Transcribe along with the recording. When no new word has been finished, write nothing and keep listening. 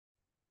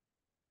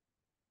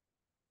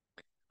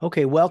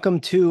Okay,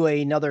 welcome to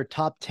another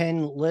top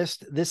 10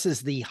 list. This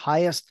is the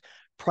highest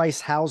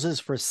price houses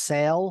for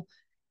sale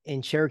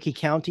in Cherokee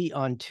County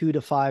on 2 to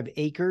 5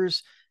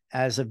 acres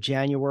as of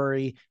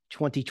January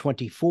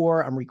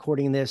 2024. I'm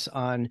recording this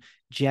on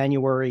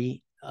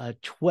January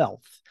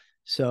 12th.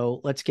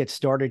 So let's get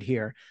started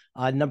here.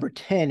 Number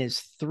 10 is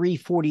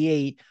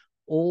 348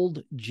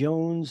 Old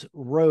Jones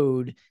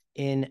Road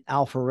in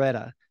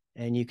Alpharetta.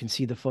 And you can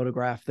see the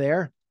photograph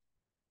there.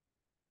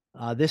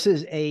 This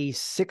is a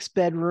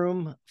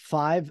 6-bedroom,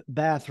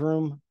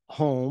 5-bathroom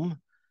home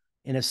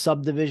in a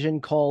subdivision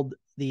called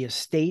the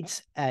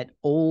Estates at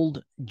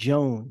Old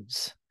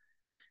Jones.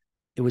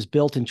 It was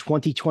built in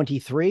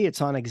 2023.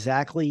 It's on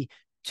exactly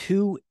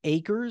 2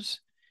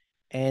 acres,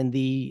 and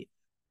the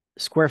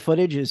square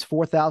footage is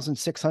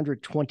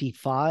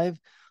 4,625.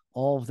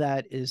 All of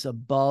that is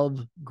above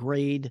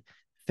grade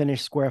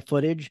finished square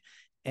footage.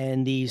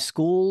 And the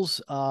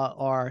schools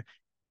are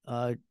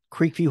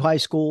Creekview High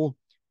School,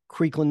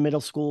 Creekland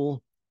Middle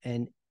School,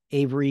 and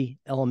Avery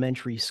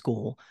Elementary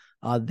School.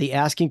 The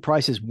asking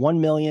price is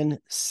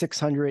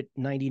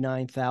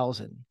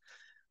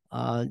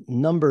 $1,699,000.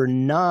 Number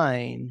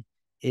 9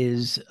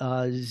 is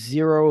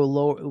zero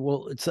low.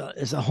 Well, it's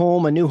a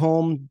home, a new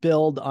home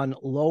build on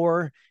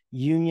Lower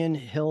Union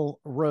Hill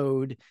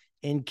Road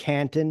in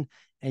Canton.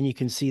 And you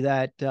can see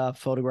that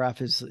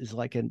photograph is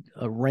like a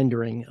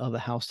rendering of a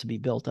house to be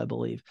built, I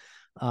believe.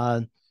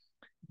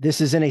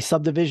 This is in a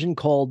subdivision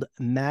called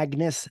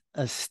Magness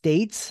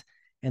Estates,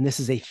 and this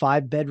is a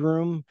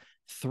 5-bedroom,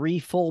 3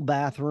 full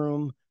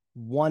bathroom,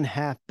 1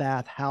 half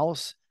bath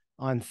house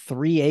on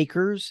 3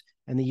 acres,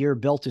 and the year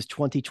built is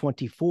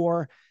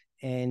 2024,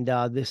 and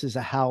this is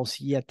a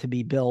house yet to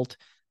be built,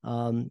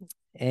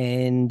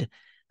 and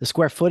the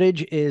square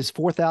footage is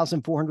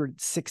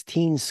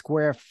 4,416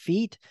 square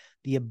feet.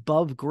 The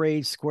above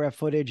grade square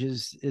footage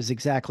is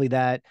exactly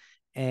that,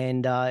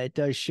 and it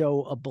does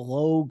show a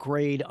below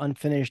grade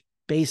unfinished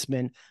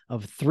basement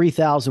of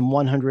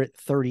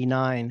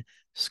 3,139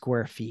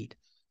 square feet.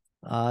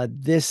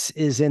 This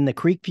is in the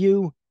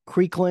Creekview,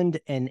 Creekland,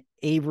 and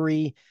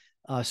Avery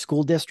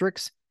school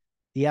districts.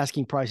 The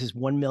asking price is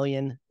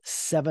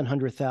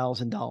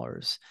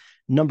 $1,700,000.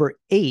 Number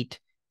 8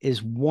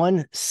 is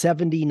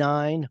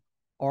 179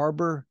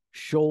 Arbor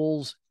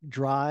Shoals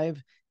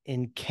Drive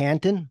in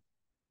Canton.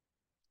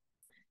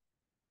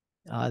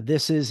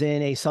 This is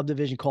in a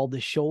subdivision called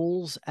the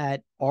Shoals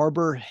at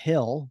Arbor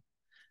Hill.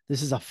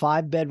 This is a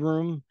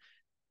 5-bedroom,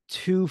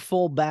 2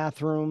 full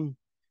bathroom,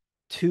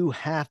 2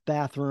 half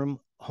bathroom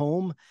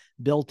home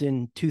built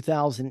in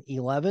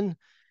 2011.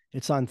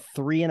 It's on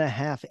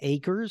 3.5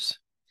 acres.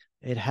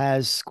 It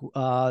has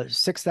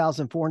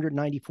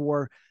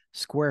 6,494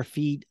 square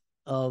feet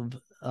of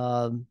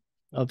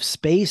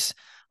space,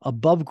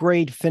 above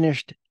grade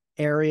finished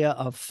area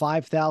of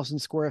 5,000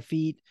 square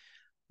feet,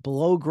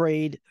 below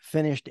grade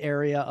finished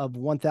area of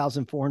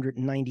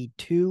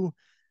 1,492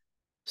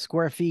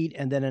 square feet,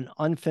 and then an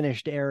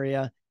unfinished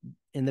area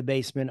in the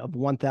basement of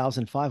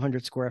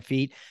 1,500 square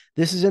feet.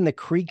 This is in the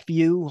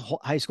Creekview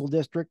High School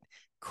District,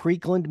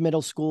 Creekland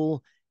Middle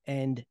School,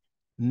 and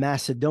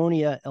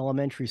Macedonia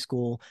Elementary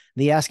School.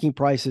 The asking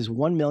price is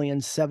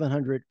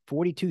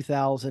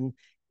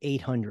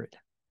 $1,742,800.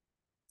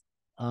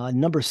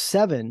 Number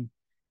 7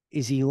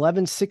 is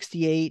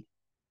 1168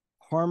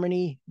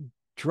 Harmony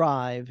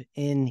Drive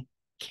in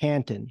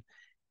Canton.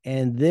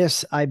 And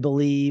this, I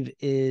believe,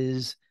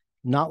 is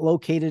not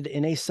located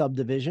in a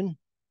subdivision.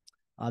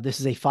 This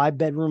is a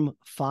 5-bedroom,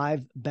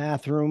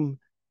 5-bathroom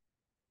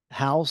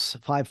house,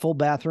 5 full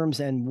bathrooms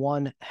and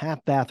 1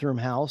 half bathroom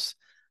house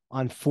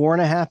on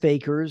 4.5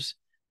 acres,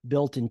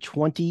 built in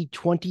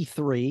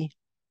 2023.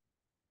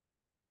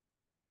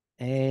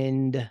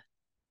 And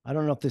I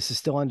don't know if this is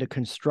still under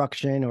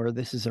construction or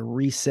this is a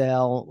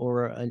resale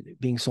or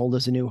being sold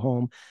as a new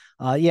home.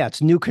 Yeah,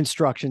 it's new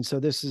construction. So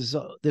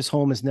this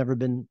home has never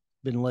been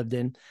lived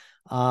in.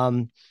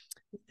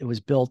 It was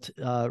built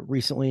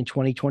recently in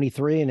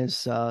 2023 and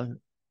is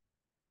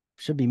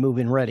should be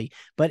move-in ready.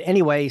 But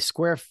anyway,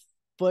 square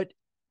foot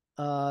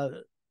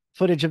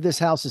footage of this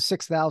house is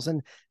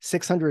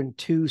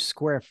 6,602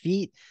 square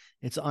feet.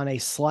 It's on a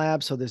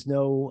slab, so there's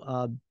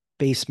no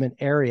basement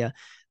area.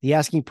 The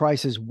asking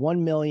price is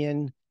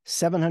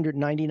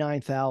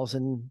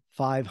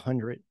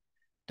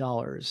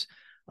 $1,799,500.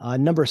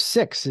 Number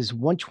 6 is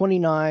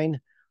 129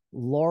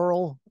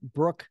 Laurel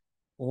Brook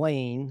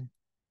Lane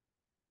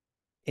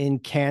in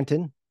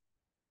Canton.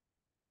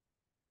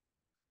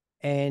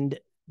 And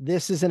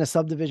this is in a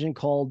subdivision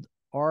called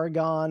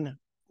Argonne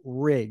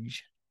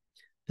Ridge.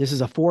 This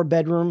is a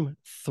 4-bedroom,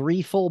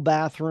 3 full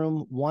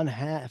bathroom, 1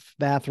 half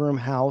bathroom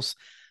house,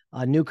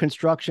 new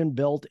construction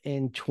built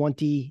in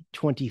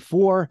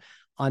 2024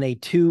 on a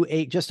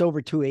just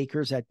over 2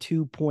 acres at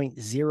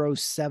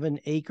 2.07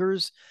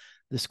 acres.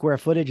 The square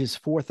footage is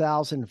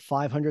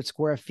 4,500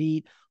 square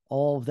feet.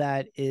 All of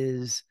that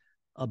is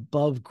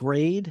above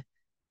grade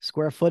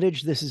square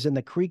footage. This is in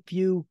the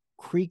Creekview,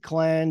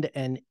 Creekland,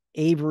 and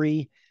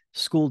Avery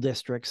school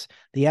districts.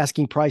 The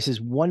asking price is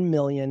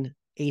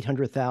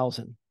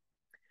 $1,800,000.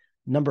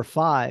 Number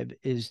 5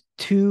 is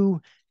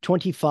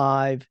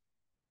 225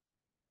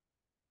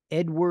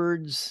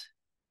 Edwards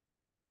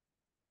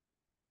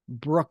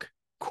Brook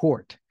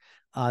Court.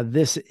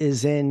 This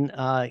is in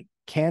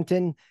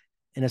Canton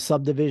in a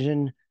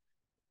subdivision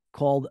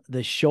called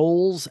the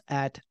Shoals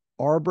at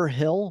Arbor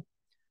Hill.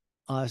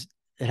 It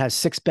has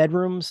 6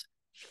 bedrooms,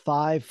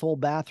 5 full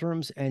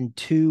bathrooms, and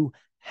 2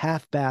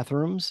 half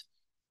bathrooms.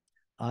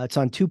 It's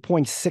on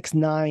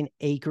 2.69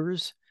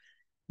 acres,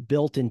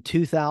 built in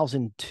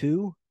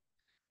 2002.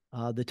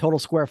 The total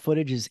square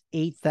footage is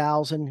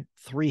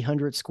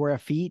 8,300 square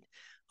feet.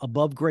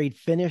 Above grade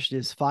finished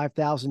is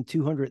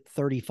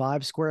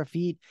 5,235 square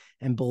feet,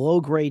 and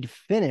below grade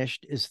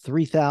finished is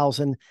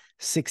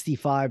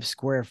 3,065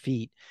 square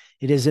feet.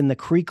 It is in the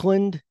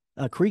Creekview,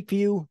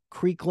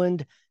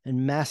 Creekland,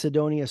 and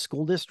Macedonia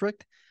School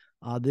District.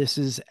 This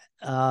is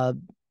the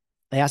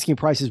asking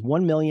price is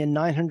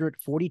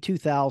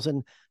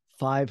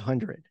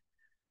 $1,942,500.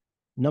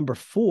 Number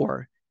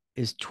 4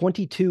 is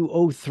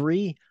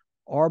 2203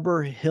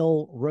 Arbor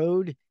Hill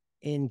Road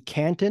in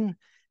Canton.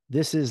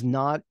 This is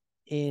not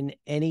in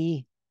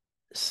any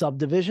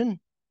subdivision.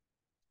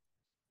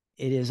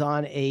 It is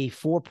on a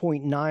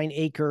 4.9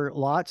 acre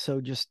lot,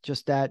 so just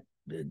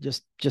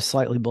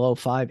slightly below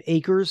 5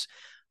 acres.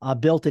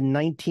 Built in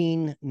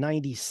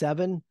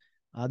 1997.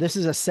 This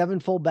is a 7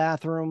 full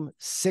bathroom,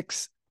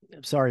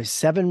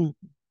 7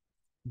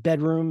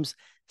 bedrooms,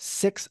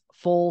 6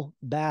 full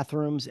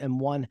bathrooms, and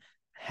 1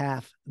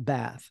 half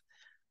bath.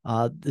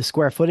 The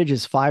square footage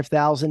is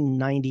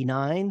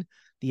 5,099.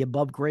 The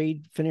above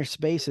grade finished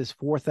space is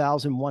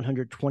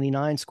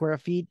 4,129 square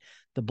feet.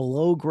 The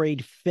below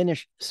grade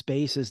finished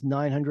space is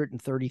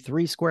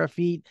 933 square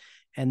feet.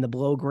 And the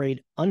below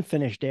grade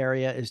unfinished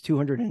area is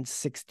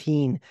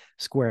 216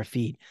 square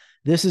feet.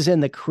 This is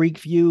in the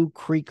Creekview,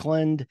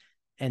 Creekland,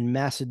 and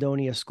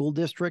Macedonia School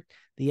District.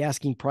 The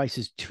asking price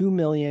is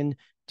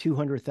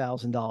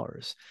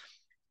 $2,200,000.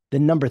 The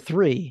number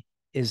 3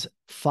 is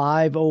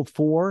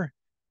 504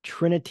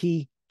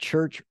 Trinity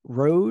Church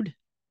Road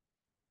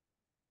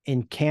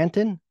in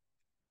Canton.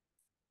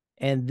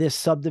 And this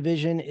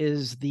subdivision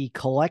is the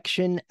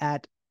Collection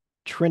at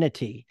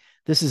Trinity.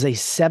 This is a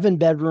 7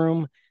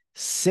 bedroom,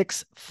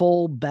 6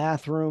 full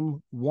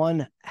bathroom,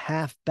 1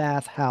 half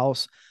bath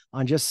house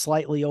on just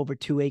slightly over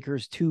 2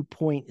 acres,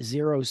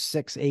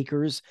 2.06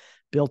 acres,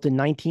 built in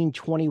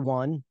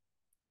 2021,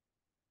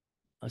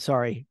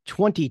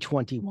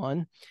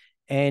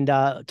 and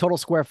total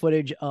square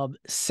footage of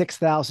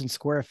 6,000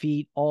 square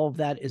feet. All of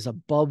that is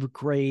above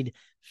grade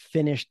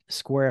finished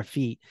square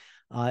feet.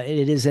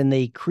 It is in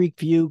the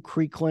Creekview,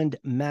 Creekland,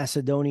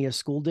 Macedonia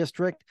School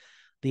District.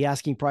 The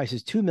asking price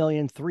is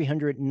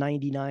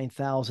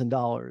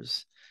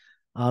 $2,399,000.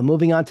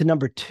 Moving on to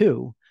number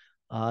 2,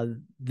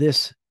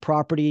 this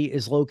property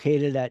is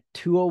located at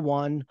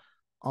 201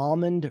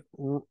 Allmond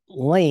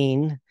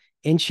Lane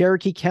in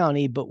Cherokee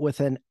County, but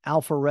with an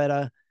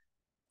Alpharetta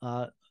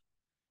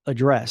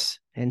address.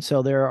 And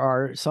so there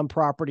are some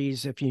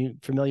properties, if you're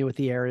familiar with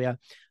the area,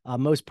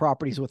 most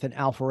properties with an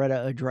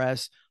Alpharetta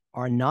address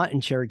are not in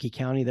Cherokee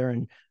County. They're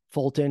in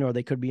Fulton, or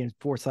they could be in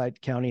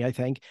Forsyth County, I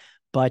think.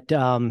 But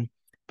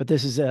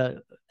this is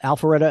a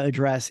Alpharetta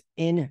address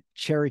in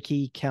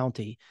Cherokee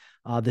County.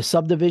 The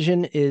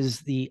subdivision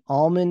is the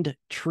Almond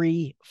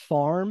Tree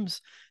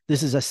Farms.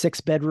 This is a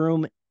 6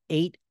 bedroom,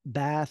 8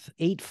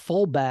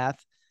 full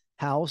bath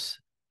house,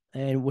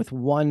 and with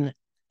 1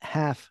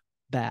 half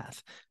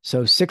bath.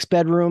 So 6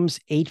 bedrooms,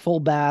 8 full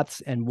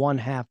baths, and 1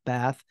 half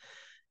bath.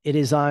 It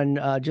is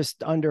on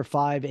just under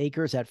 5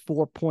 acres at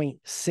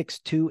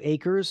 4.62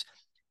 acres,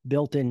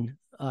 built in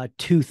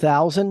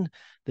 2000.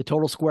 The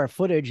total square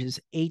footage is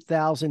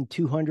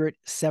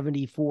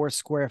 8,274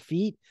 square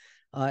feet.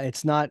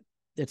 It's not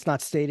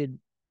stated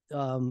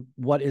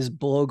what is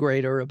below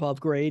grade or above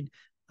grade.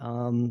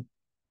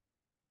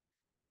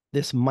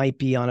 This might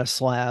be on a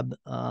slab.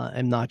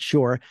 I'm not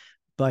sure.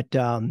 But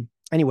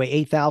anyway,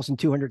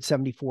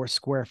 8,274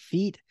 square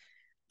feet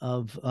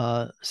of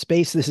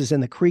space. This is in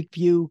the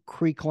Creekview,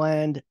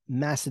 Creekland,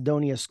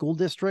 Macedonia School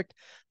District.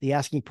 The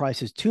asking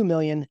price is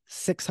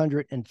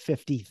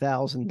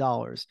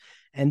 $2,650,000.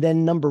 And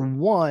then number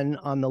 1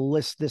 on the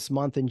list this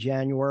month in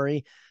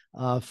January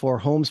for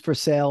homes for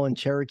sale in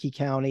Cherokee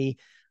County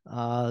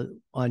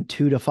on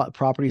 2 to 5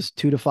 properties,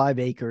 2 to 5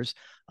 acres,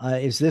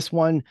 is this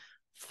one,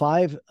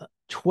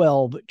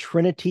 512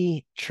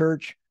 Trinity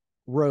Church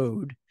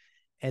Road.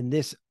 And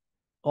this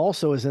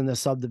also is in the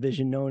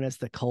subdivision known as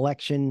the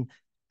Collection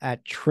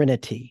at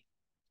Trinity.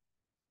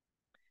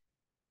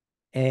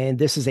 And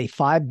this is a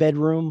 5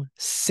 bedroom,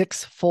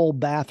 6 full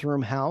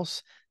bathroom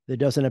house. There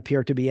doesn't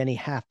appear to be any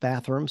half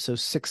bathrooms. So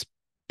 6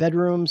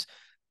 bedrooms,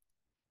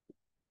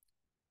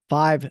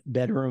 5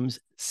 bedrooms,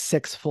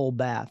 6 full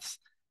baths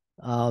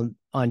on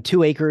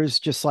 2 acres,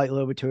 just slightly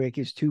over 2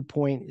 acres,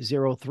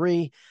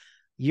 2.03.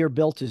 Year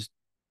built is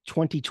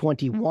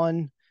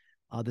 2021.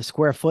 The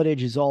square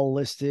footage is all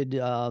listed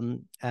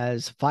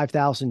as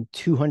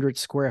 5,200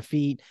 square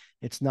feet.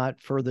 It's not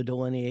further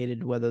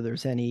delineated whether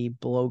there's any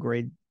below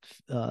grade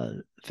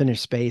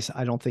finished space.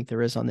 I don't think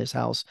there is on this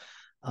house.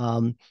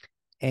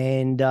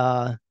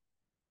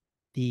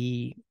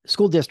 The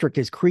school district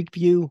is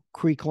Creekview,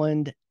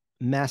 Creekland,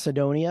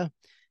 Macedonia,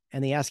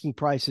 and the asking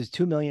price is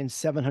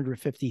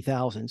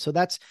 $2,750,000. So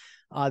that's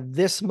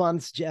this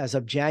month, as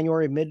of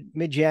January,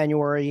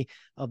 mid-January,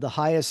 of the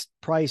highest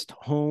priced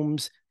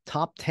homes,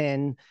 top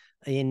 10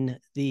 in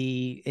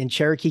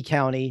Cherokee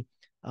County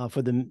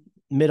for the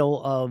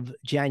middle of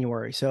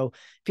January. So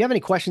if you have any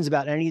questions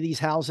about any of these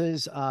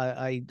houses,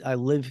 I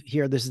live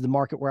here. This is the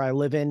market where I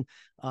live in.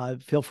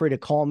 Feel free to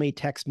call me,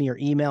 text me, or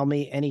email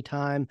me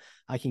anytime.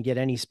 I can get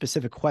any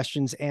specific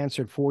questions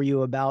answered for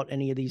you about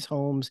any of these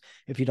homes.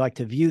 If you'd like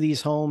to view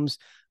these homes,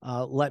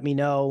 let me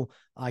know.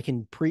 I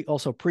can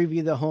also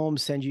preview the home,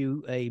 send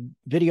you a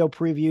video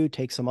preview,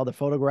 take some other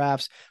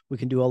photographs. We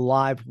can do a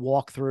live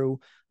walkthrough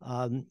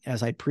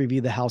as I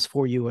preview the house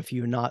for you if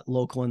you're not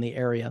local in the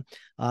area.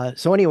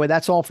 So anyway,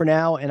 that's all for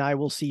now, and I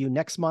will see you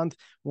next month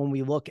when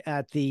we look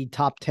at the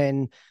top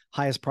 10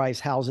 highest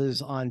priced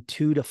houses on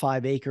 2 to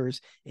 5 acres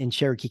in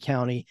Cherokee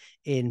County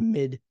in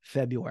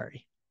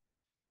mid-February.